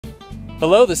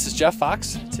Hello, this is Jeff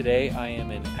Fox. Today I am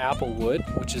in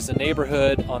Applewood, which is a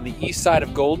neighborhood on the east side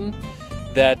of Golden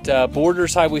that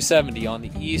borders Highway 70 on the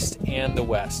east and the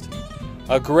west.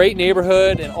 A great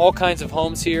neighborhood and all kinds of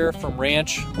homes here, from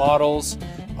ranch models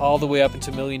all the way up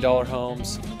into million-dollar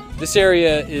homes. This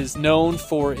area is known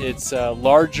for its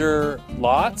larger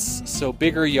lots, so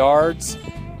bigger yards,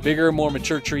 bigger, more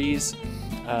mature trees,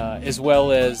 as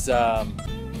well as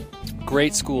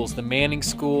great schools. The Manning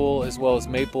School, as well as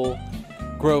Maple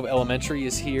Grove Elementary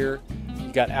is here.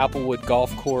 You've got Applewood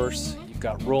Golf Course, you've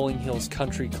got Rolling Hills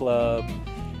Country Club,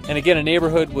 and again, a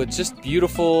neighborhood with just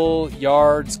beautiful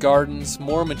yards, gardens,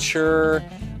 more mature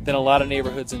than a lot of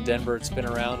neighborhoods in Denver. It's been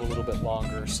around a little bit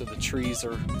longer, so the trees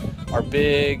are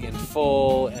big and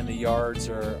full, and the yards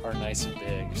are nice and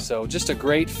big. So just a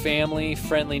great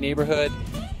family-friendly neighborhood.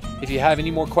 If you have any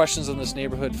more questions on this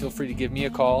neighborhood, feel free to give me a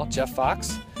call, Jeff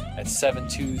Fox, at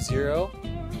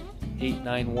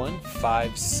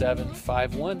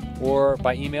 720-891-5751, or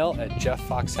by email at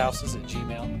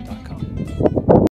jefffoxhouses@gmail.com.